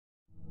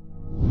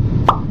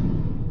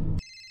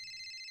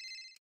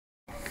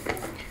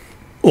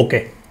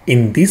Okay,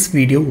 in this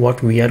video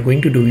what we are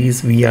going to do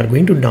is we are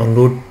going to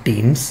download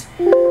Teams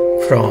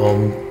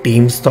from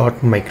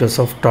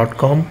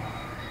teams.microsoft.com,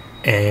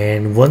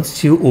 and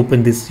once you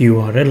open this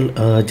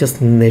URL,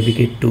 just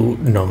navigate to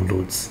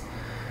downloads,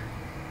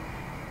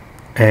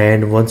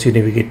 and once you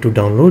navigate to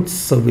downloads,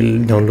 so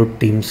we'll download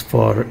Teams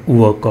for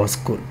work or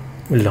school.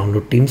 We'll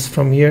download Teams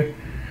from here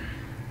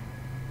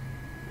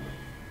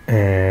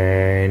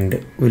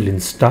and we'll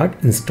start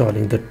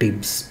installing the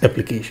Teams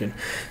application.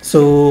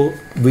 So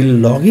we'll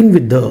log in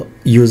with the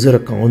user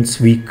accounts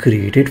we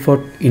created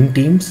for in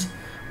Teams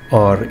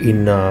or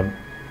in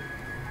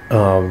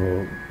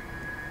admin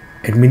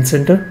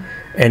center,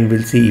 and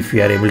we'll see if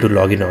we are able to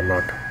log in or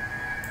not.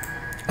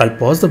 I'll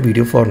pause the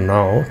video for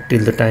now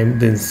till the time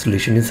the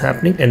installation is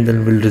happening, and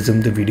then we'll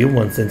resume the video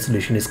once the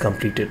installation is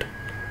completed.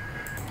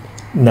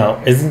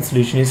 Now as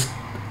installation is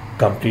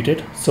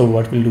completed, so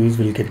what we'll do is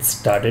we'll get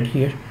started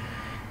here,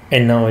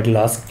 and now it'll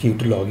ask you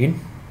to log in.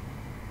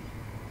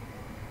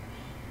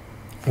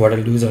 What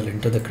I'll do is I'll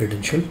enter the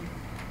credential,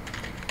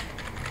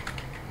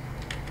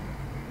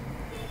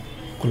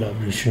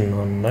 collaboration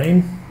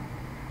online,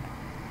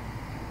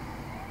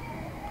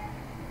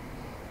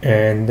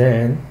 and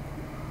then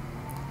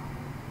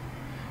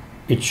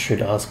it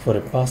should ask for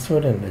a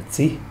password, and let's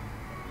see.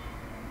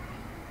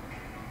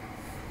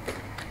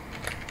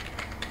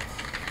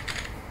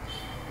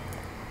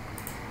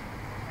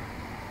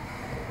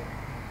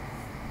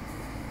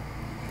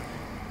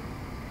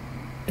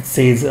 It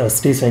says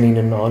stay signed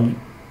in on all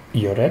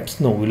your apps.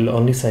 No, we'll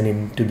only sign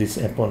in to this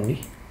app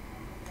only.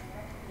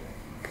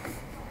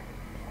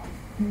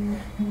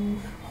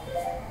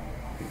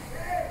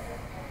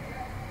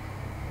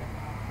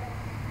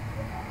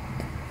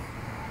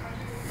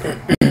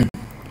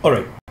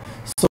 Alright,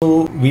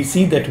 so we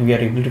see that we are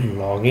able to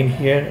log in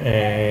here,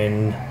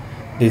 and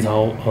this is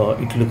how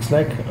it looks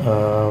like.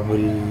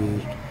 We'll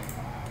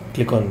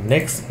click on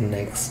next,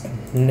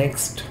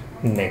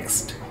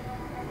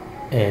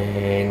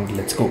 and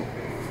let's go.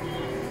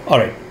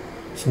 Alright,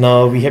 so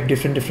now we have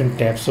different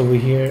tabs over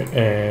here,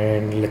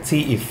 and let's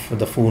see if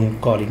the phone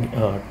calling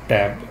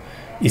tab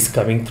is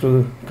coming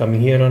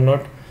here or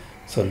not.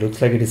 So it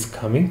looks like it is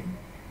coming.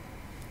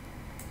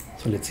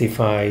 So let's see if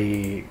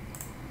I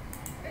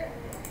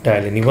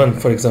dial anyone.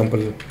 For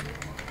example,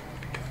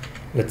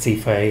 let's see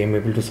if I am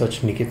able to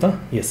search Nikita.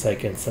 Yes, I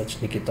can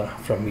search Nikita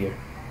from here.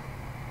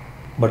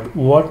 But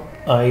what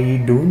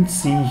I don't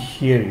see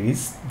here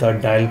is the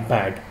dial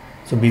pad.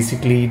 So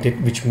basically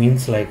that, which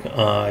means like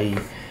I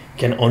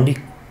can only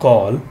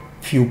call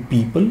few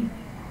people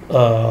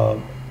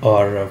or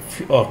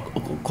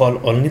call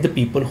only the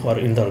people who are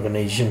in the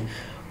organization.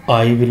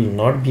 I will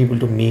not be able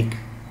to make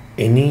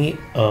any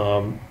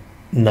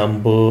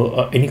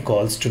number any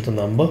calls to the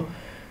number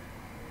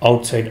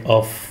outside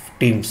of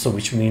Teams. So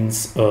which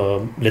means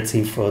let's say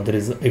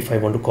if I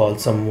want to call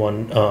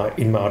someone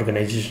in my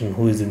organization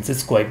who is in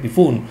Cisco IP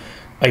phone,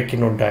 I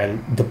cannot dial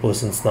the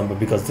person's number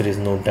because there is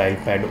no dial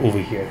pad over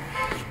here.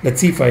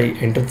 Let's see if I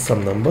enter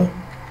some number,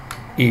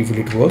 will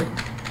it work?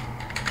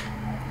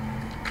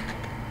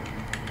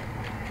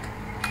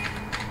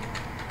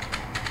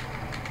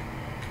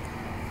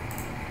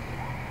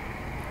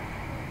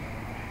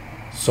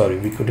 Sorry,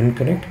 we couldn't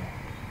connect.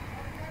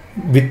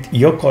 With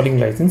your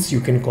calling license, you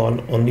can call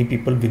only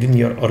people within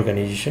your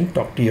organization.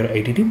 Talk to your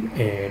IT team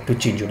to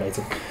change your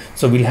license.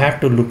 So we'll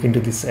have to look into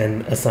this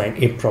and assign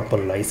a proper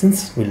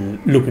license. We'll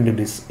look into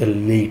this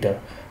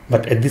later.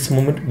 But at this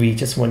moment, we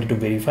just wanted to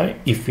verify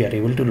if we are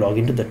able to log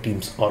into the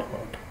Teams or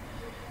not.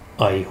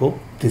 I hope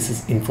this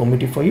is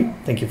informative for you.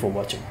 Thank you for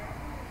watching.